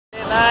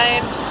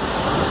9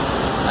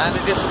 and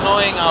it is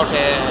snowing out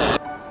here.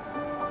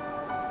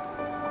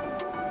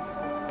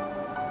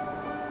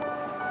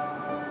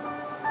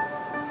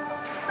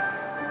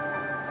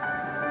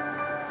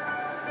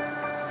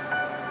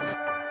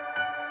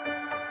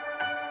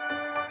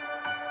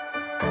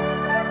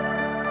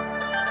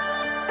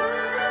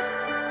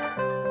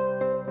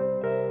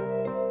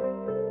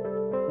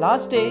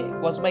 Last day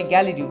was my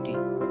galley duty.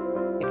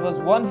 It was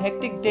one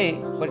hectic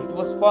day, but it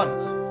was fun.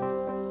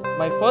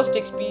 My first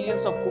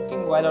experience of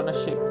cooking while on a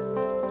ship.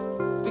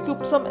 We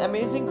cooked some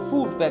amazing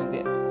food back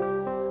there.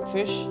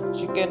 Fish,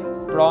 chicken,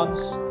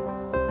 prawns.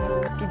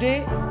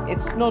 Today,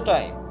 it's snow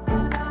time.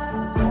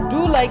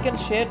 Do like and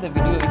share the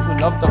video if you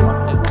love the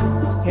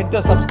content. Hit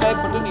the subscribe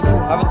button if you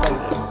haven't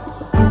already.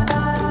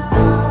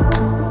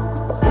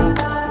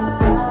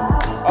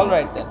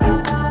 Alright then,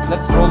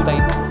 let's roll the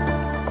intro.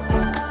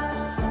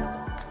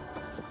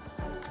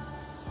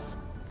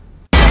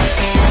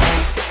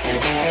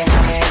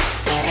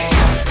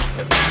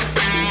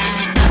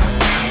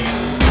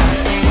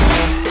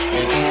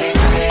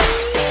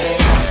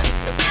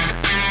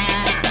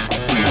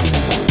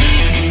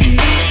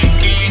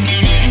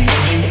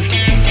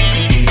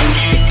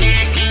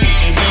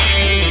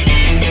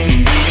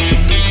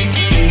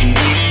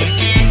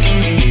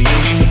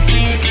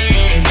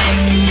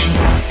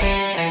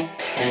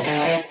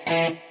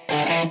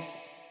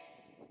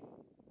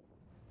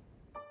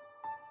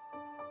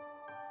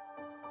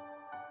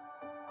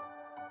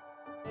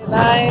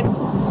 Nine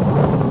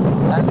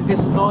and it is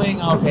snowing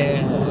out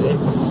here.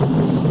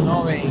 It's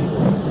snowing.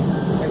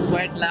 It's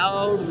quite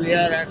loud. We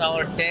are at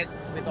our deck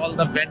with all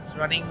the vents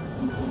running,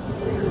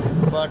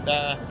 but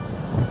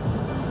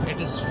it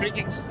is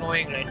freaking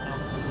snowing right now.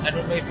 I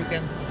don't know if you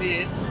can see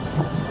it.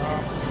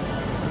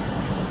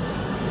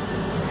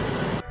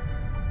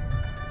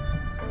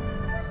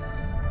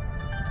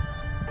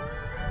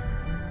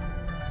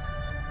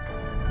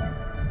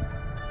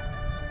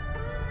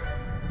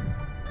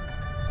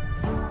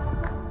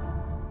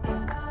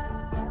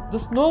 The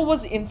snow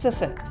was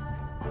incessant.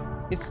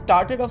 It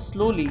started off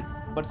slowly,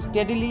 but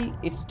steadily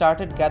it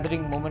started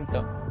gathering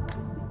momentum.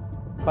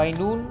 By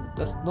noon,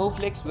 the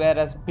snowflakes were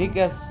as big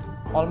as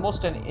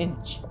almost an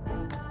inch.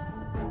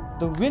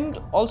 The wind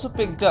also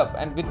picked up,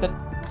 and with the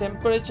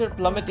temperature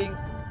plummeting,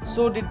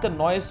 so did the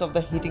noise of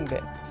the heating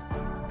vents.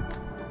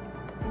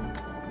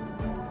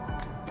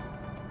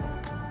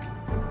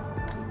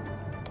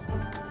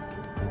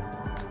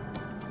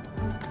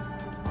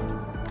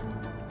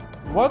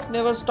 Work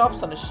never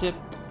stops on a ship,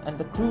 and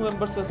the crew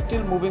members are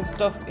still moving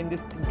stuff in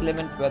this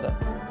inclement weather.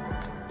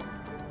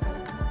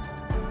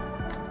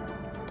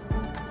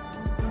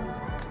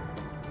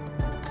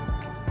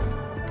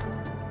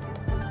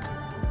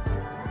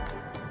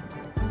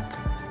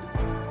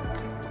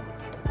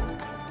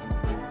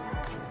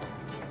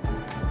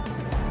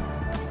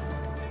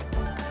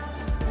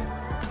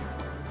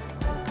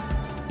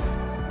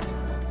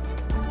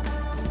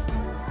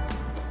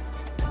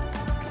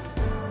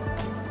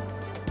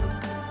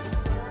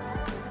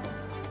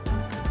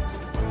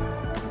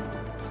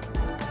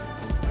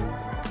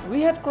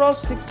 We had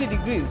crossed 60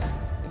 degrees.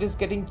 It is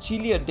getting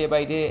chillier day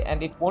by day,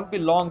 and it won't be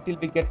long till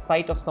we get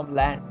sight of some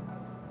land.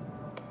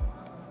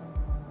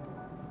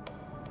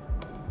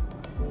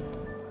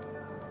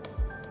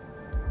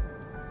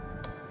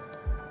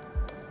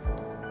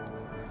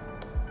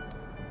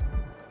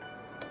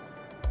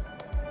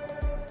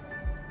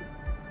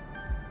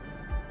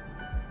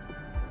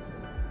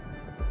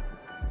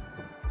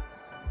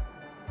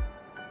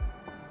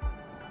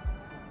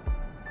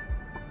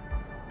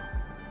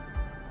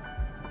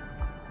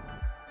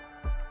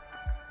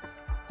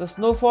 The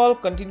snowfall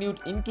continued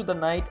into the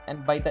night,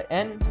 and by the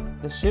end,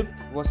 the ship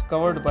was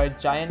covered by a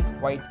giant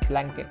white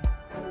blanket.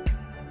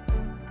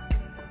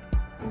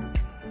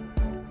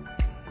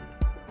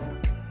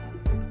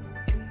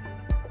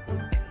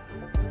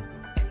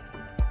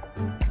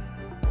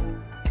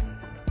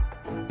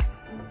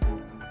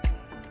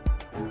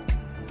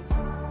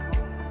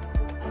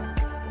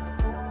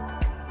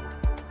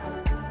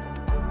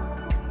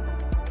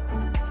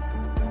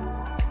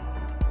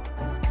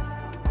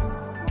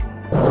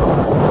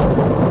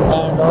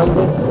 And all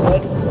these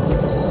vents,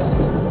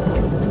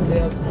 they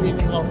are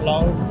screaming out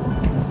loud.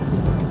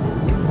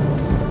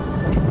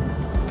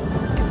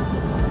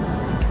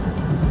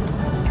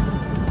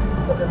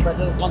 The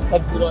temperature is 1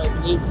 sub-zero, I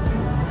believe.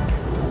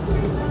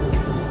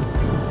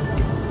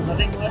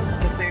 Nothing much,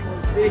 the same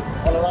old thing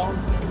all around.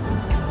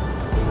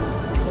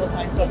 No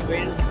signs of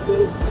rain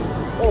still.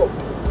 Oh,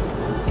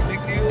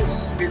 big news,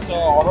 we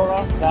saw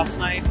Aurora last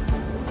night.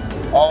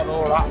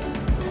 Aurora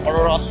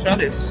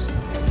Australis.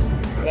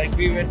 Like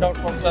we went out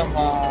for some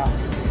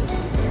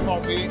for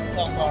viewing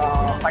some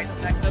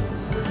phytoplanktons,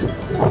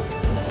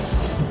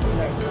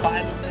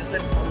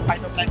 bioluminescent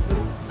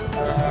phytoplanktons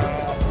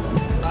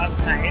last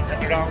night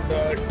at around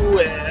 2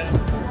 a.m.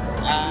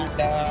 and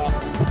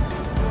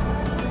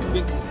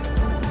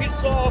we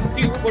saw a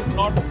few, but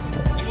not.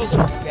 It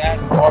wasn't that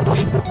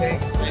ordinary thing.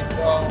 Like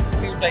a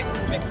few like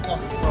making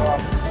up.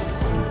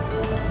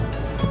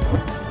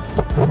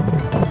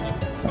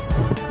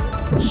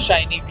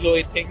 shiny,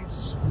 glowy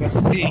things, the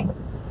sea.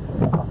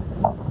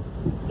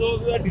 So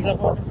we were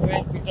disappointed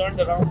when we turned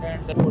around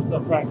and towards the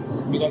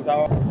front because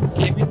our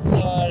cabins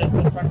are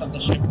in the front of the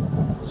ship.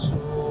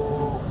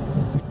 So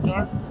we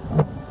turned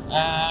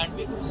and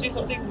we could see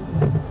something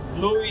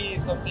glowy,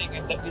 something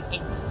in the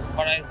distant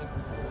horizon.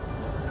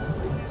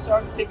 We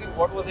started thinking,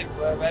 what was it?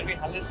 Were we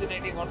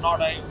hallucinating or not?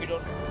 We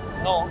don't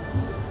know.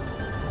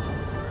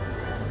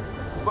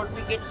 But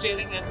we kept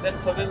staring, and then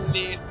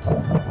suddenly it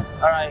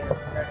arrived.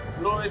 That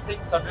glowy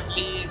thing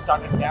suddenly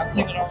started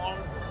dancing around.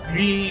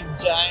 Green,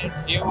 giant,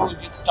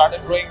 huge. It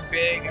started growing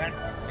big, and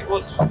it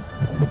was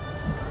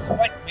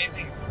quite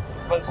amazing.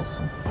 Because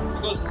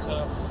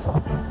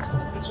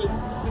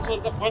this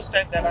was the first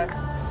time that I'm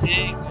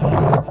seeing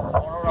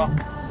aurora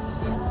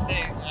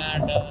thing,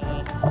 and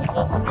it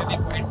was really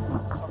quite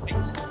something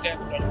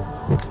spectacular.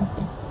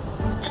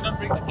 We didn't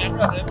bring the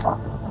camera then,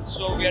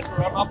 so we had to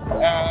run up to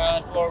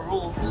our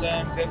rooms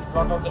and then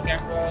brought out the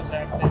cameras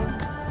and then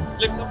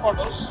click some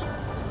photos.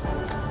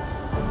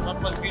 Not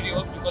much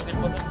videos because it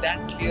wasn't that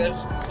clear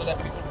so that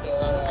we could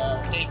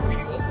take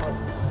videos, but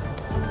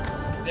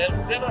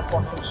there are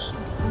photos.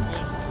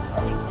 I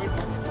will do it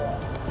with you.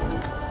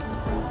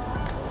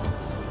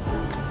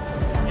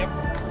 Yep.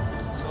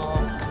 So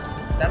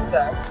that's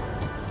that.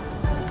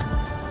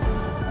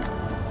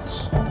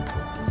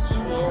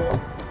 So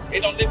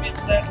it only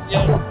means that we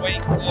are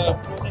going closer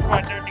to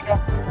Antarctica,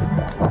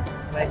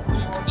 like 3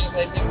 more days I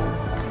think.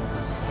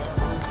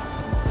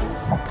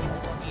 3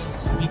 more days.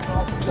 We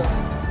crossed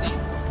 2016.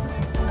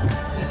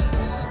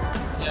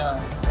 Yeah,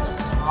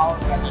 just an hour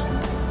actually.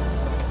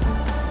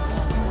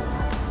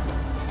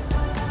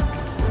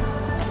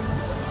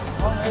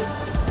 Alright.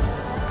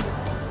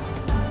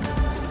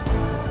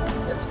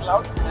 It's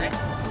cloudy tonight,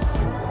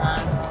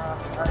 and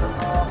I don't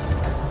know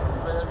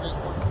whether we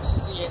could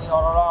see any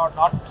aurora or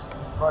not,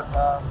 but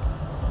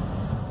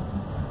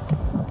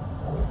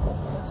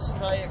let's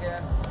try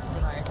again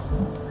tonight.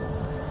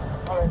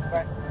 Alright,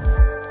 bye.